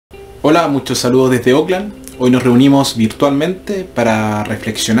Hola, muchos saludos desde Oakland. Hoy nos reunimos virtualmente para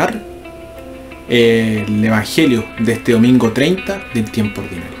reflexionar el Evangelio de este domingo 30 del Tiempo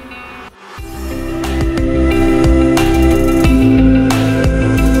Ordinario.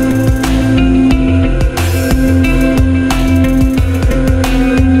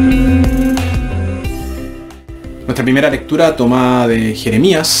 Nuestra primera lectura tomada de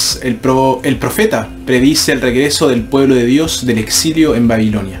Jeremías. El profeta predice el regreso del pueblo de Dios del exilio en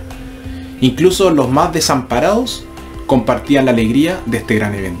Babilonia. Incluso los más desamparados compartían la alegría de este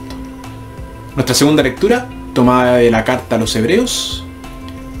gran evento. Nuestra segunda lectura, tomada de la carta a los Hebreos.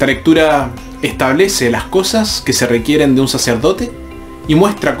 Esta lectura establece las cosas que se requieren de un sacerdote y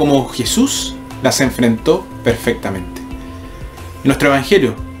muestra cómo Jesús las enfrentó perfectamente. En nuestro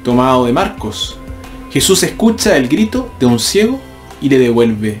Evangelio, tomado de Marcos, Jesús escucha el grito de un ciego y le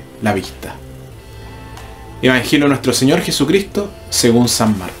devuelve la vista. Evangelio de nuestro Señor Jesucristo según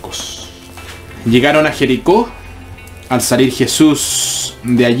San Marcos. Llegaron a Jericó. Al salir Jesús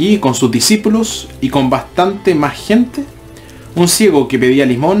de allí con sus discípulos y con bastante más gente, un ciego que pedía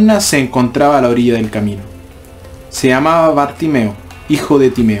limosna se encontraba a la orilla del camino. Se llamaba Bartimeo, hijo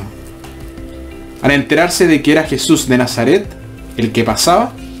de Timeo. Al enterarse de que era Jesús de Nazaret, el que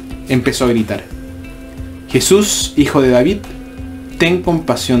pasaba, empezó a gritar: Jesús, hijo de David, ten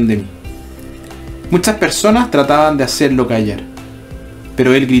compasión de mí. Muchas personas trataban de hacerlo callar,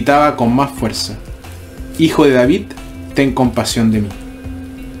 pero él gritaba con más fuerza: Hijo de David, ten compasión de mí.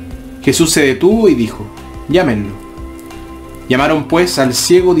 Jesús se detuvo y dijo: Llámenlo. Llamaron pues al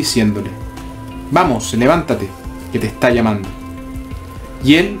ciego diciéndole: Vamos, levántate, que te está llamando.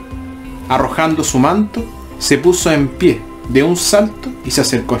 Y él, arrojando su manto, se puso en pie de un salto y se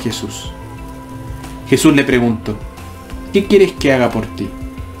acercó a Jesús. Jesús le preguntó: ¿Qué quieres que haga por ti?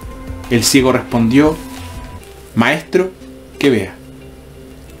 El ciego respondió: Maestro, que vea.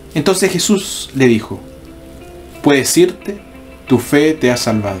 Entonces Jesús le dijo: Puedes irte, tu fe te ha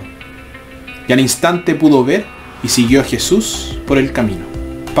salvado. Y al instante pudo ver y siguió a Jesús por el camino.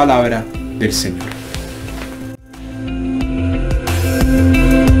 Palabra del Señor.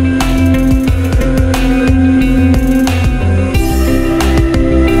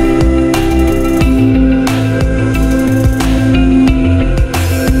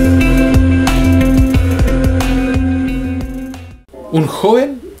 Un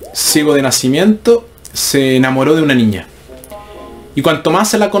joven ciego de nacimiento se enamoró de una niña, y cuanto más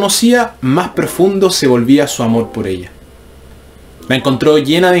se la conocía, más profundo se volvía su amor por ella. La encontró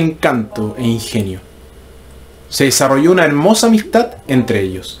llena de encanto e ingenio. Se desarrolló una hermosa amistad entre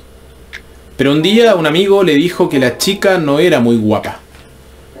ellos. Pero un día un amigo le dijo que la chica no era muy guapa.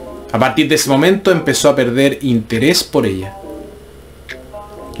 A partir de ese momento empezó a perder interés por ella.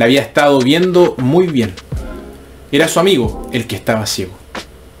 La había estado viendo muy bien. Era su amigo el que estaba ciego.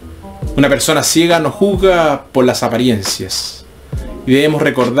 Una persona ciega no juzga por las apariencias, y debemos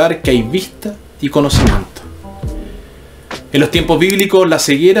recordar que hay vista y conocimiento. En los tiempos bíblicos la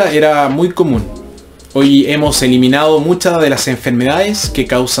ceguera era muy común. Hoy hemos eliminado muchas de las enfermedades que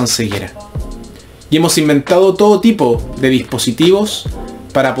causan ceguera, y hemos inventado todo tipo de dispositivos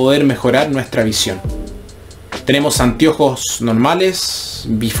para poder mejorar nuestra visión. Tenemos anteojos normales,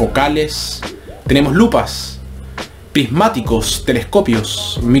 bifocales, tenemos lupas, prismáticos,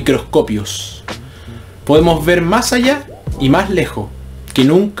 telescopios, microscopios. Podemos ver más allá y más lejos que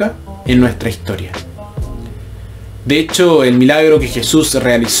nunca en nuestra historia. De hecho, el milagro que Jesús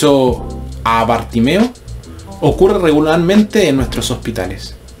realizó a Bartimeo ocurre regularmente en nuestros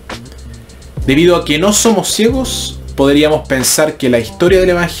hospitales. Debido a que no somos ciegos, podríamos pensar que la historia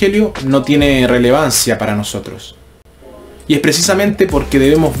del Evangelio no tiene relevancia para nosotros. Y es precisamente porque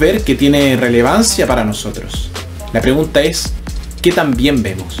debemos ver que tiene relevancia para nosotros. La pregunta es: ¿qué tan bien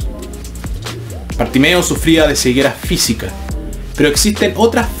vemos? Bartimeo sufría de ceguera física, pero existen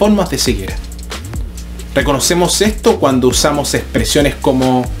otras formas de ceguera. Reconocemos esto cuando usamos expresiones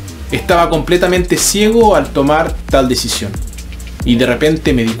como: estaba completamente ciego al tomar tal decisión, y de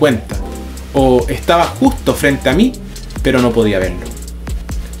repente me di cuenta, o estaba justo frente a mí, pero no podía verlo.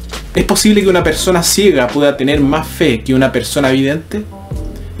 ¿Es posible que una persona ciega pueda tener más fe que una persona vidente?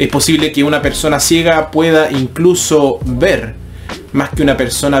 ¿Es posible que una persona ciega pueda incluso ver más que una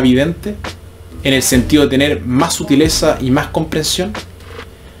persona vidente, en el sentido de tener más sutileza y más comprensión?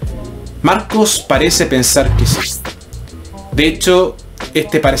 Marcos parece pensar que sí. De hecho,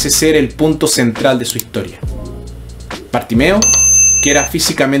 este parece ser el punto central de su historia. Bartimeo, que era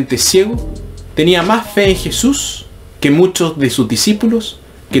físicamente ciego, tenía más fe en Jesús que muchos de sus discípulos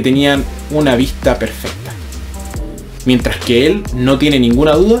que tenían una vista perfecta. Mientras que él no tiene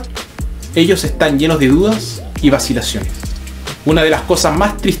ninguna duda, ellos están llenos de dudas y vacilaciones. Una de las cosas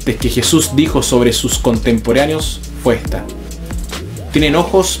más tristes que Jesús dijo sobre sus contemporáneos fue esta: tienen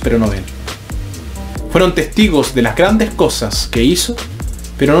ojos pero no ven. Fueron testigos de las grandes cosas que hizo,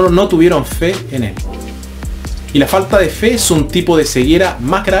 pero no tuvieron fe en él. Y la falta de fe es un tipo de ceguera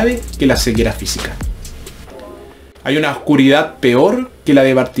más grave que la ceguera física. Hay una oscuridad peor que la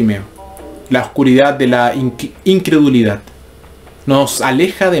de Bartimeo, la oscuridad de la incredulidad. Nos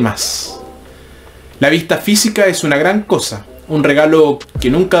aleja de más. La vista física es una gran cosa, un regalo que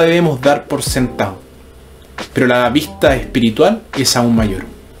nunca debemos dar por sentado. Pero la vista espiritual es aún mayor.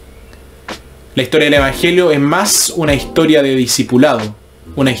 La historia del Evangelio es más una historia de discipulado,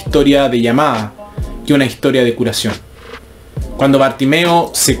 una historia de llamada, que una historia de curación. Cuando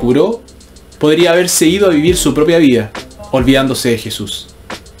Bartimeo se curó, podría haberse ido a vivir su propia vida, olvidándose de Jesús.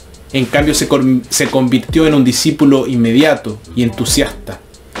 En cambio se convirtió en un discípulo inmediato y entusiasta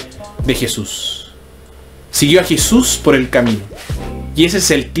de Jesús. Siguió a Jesús por el camino. Y ese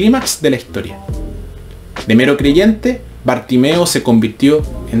es el clímax de la historia. De mero creyente, Bartimeo se convirtió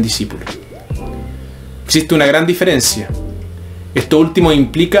en discípulo. Existe una gran diferencia. Esto último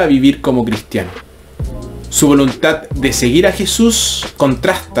implica vivir como cristiano. Su voluntad de seguir a Jesús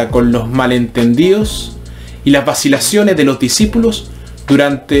contrasta con los malentendidos y las vacilaciones de los discípulos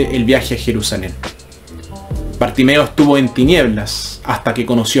durante el viaje a Jerusalén. Bartimeo estuvo en tinieblas hasta que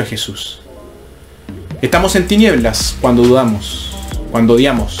conoció a Jesús. Estamos en tinieblas cuando dudamos, cuando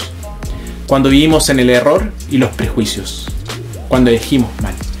odiamos, cuando vivimos en el error y los prejuicios, cuando elegimos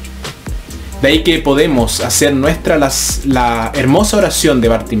mal. De ahí que podemos hacer nuestra la hermosa oración de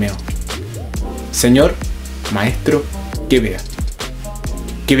Bartimeo: Señor, Maestro, que vea.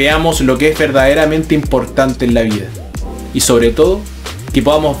 Que veamos lo que es verdaderamente importante en la vida y sobre todo que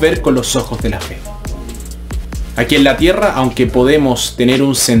podamos ver con los ojos de la fe. Aquí en la tierra, aunque podemos tener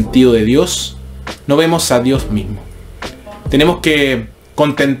un sentido de Dios, no vemos a Dios mismo. Tenemos que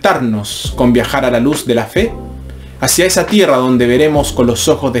contentarnos con viajar a la luz de la fe hacia esa tierra donde veremos con los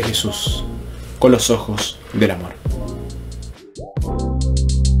ojos de Jesús, con los ojos del amor.